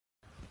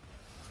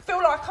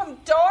feel like I'm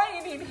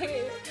dying in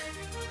here.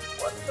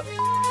 What the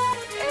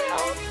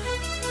hell?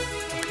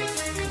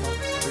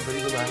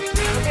 Everybody relax.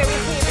 Okay,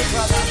 we'll see you, big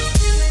brother.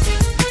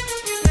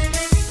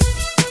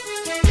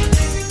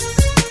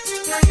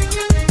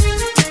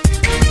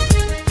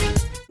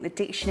 The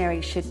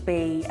dictionary should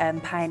be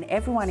paying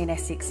everyone in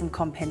Essex some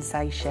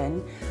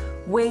compensation.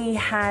 We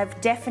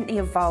have definitely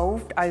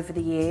evolved over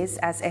the years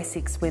as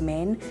Essex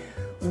women.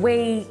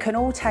 We can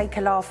all take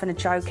a laugh and a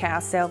joke at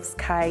ourselves,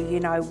 Kay, you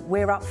know,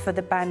 we're up for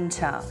the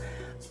banter.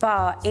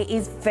 But it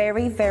is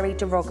very, very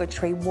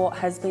derogatory what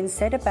has been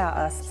said about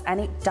us, and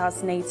it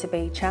does need to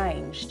be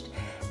changed.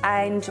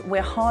 And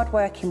we're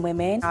hard-working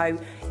women. So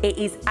it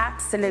is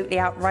absolutely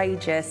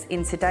outrageous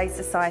in today's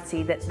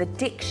society that the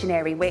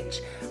dictionary, which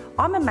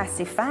I'm a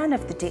massive fan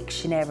of the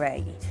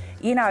dictionary.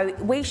 You know,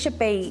 we should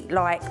be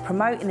like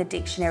promoting the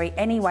dictionary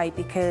anyway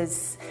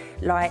because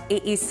like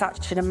it is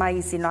such an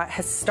amazing like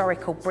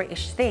historical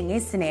British thing,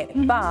 isn't it?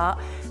 Mm-hmm. But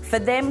for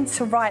them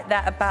to write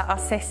that about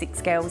us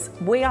Essex girls,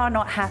 we are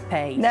not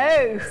happy.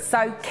 No.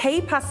 So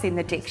keep us in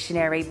the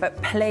dictionary,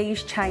 but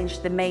please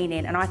change the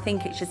meaning. And I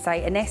think it should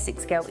say an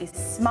Essex girl is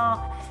smart,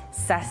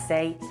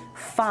 sassy,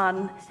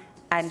 fun,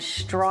 and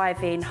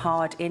striving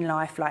hard in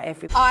life like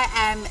everybody. I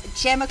am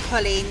Gemma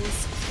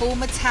Collins,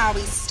 former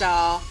Towie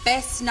star,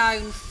 best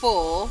known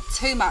for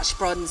too much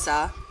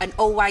bronzer and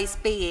always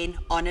being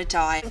on a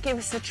diet. Give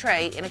us a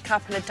treat in a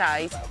couple of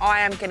days.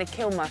 I am going to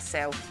kill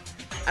myself.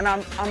 And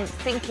I'm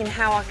thinking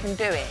how I can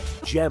do it.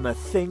 Gemma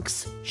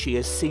thinks she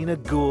has seen a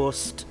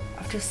ghost.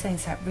 I've just seen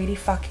something really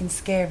fucking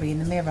scary in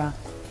the mirror.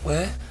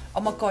 Where? Oh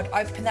my God,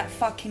 open that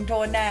fucking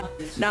door now.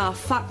 Nah,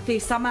 fuck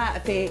this, I'm out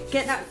of here.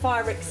 Get that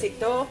fire exit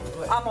door.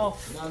 I'm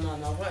off. No,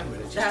 wait a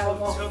minute. No,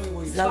 I'm off. Tell me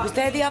what you No, was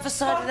there the other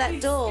side of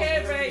that door?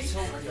 Scary. What are you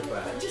talking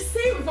about? Just see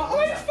it with my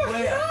eyes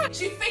fucking up.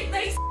 Do you think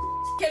these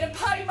gonna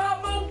pay my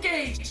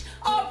mortgage?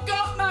 I've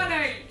got money.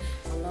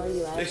 I know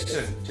you have.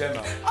 Listen,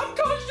 Gemma. I'm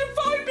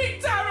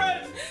claustrophobic,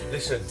 Darren.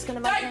 Listen.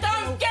 They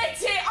don't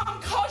get it.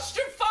 I'm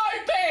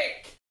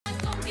claustrophobic.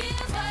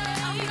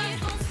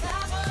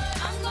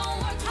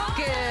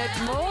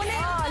 Good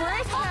morning,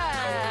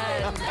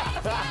 Britain!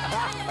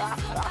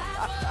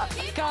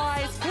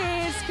 Guys,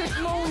 Piers, good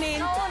morning.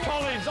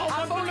 Collins, oh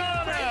my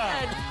banana!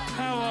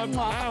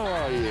 How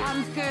are you?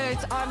 I'm good,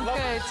 I'm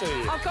Lovely good. to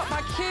see you. I've got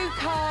my cue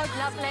card.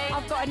 Lovely.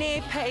 I've got an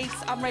earpiece.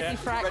 I'm ready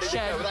for action.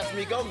 Well, that's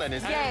me gone then,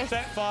 isn't it? Yes.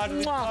 Set fire to the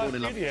entire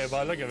studio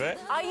by the look of it.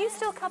 Are you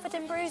still covered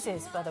in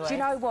bruises, by the way? Do you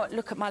know what?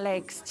 Look at my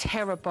legs.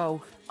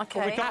 Terrible. Okay.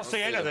 Well, we can't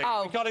see anything.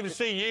 Oh. We can't even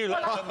see you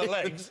looking at my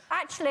legs.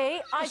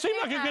 Actually, I It seemed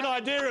like a good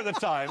idea at the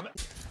time.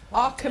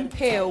 I can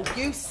peel.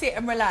 You sit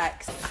and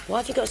relax. Why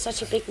have you got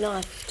such a big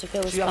knife to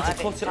peel a You have to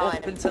spider? cut it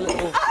up into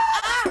little...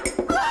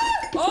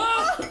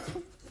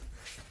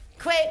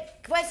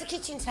 Quick, where's the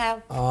kitchen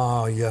towel?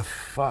 Oh, you're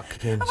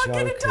fucking joking. Am I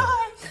gonna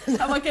die?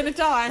 Am I gonna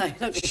die? No, you're not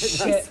gonna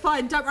die. It's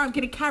fine, don't worry, I'm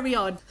gonna carry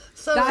on.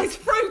 So That's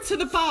through to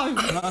the bone.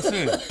 That's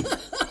it.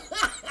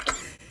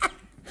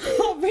 I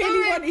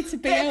really wanted to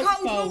be bit of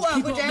helpful. cold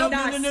water would help. No.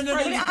 Put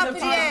it up in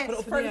the air. Put it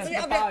up in the Put it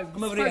air. up in the air.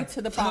 Come over Through here.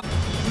 to the bone.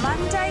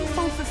 Monday,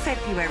 4th of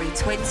February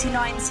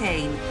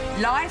 2019,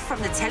 live from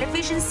the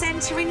Television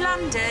Centre in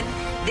London,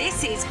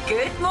 this is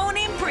Good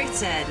Morning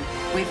Britain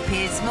with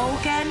Piers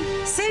Morgan,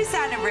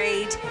 Susanna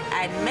Reid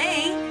and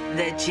me,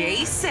 the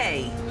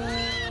GC.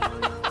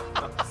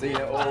 See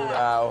it all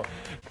now.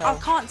 I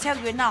can't tell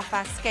you enough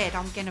how scared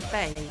I'm going to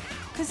be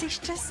because it's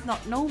just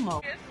not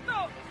normal. It's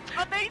not.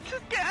 I need to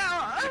get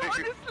out,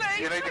 honestly.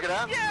 You need to get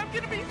out? Yeah, I'm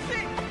gonna be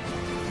sick.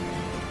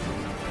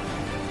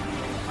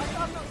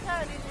 I'm not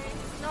turning this.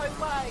 No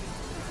way.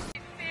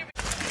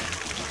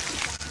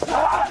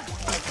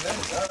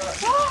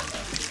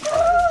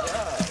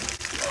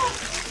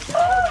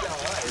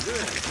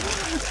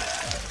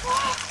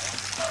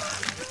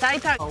 They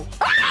don't...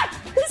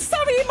 There's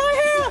something in my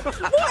hair.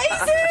 What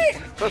is it?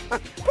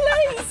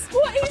 Please,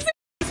 what is it?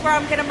 Where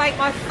I'm going to make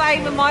my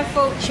fame and my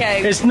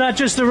fortune. It's not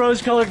just the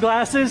rose-coloured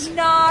glasses.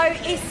 No,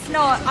 it's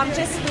not. We're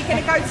going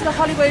to go to the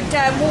Hollywood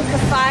Walk of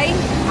Fame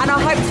and I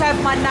hope to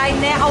have my name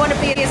there. I want to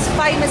be as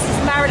famous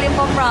as Marilyn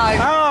Monroe.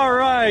 All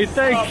right,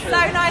 thank you.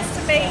 So nice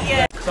to meet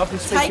you.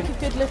 Take a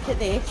good look at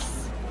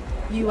this.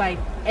 You ain't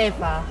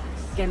ever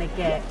gonna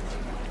get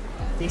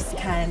this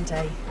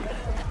candy.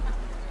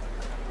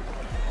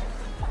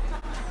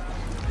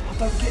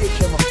 Don't get it,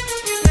 Gemma.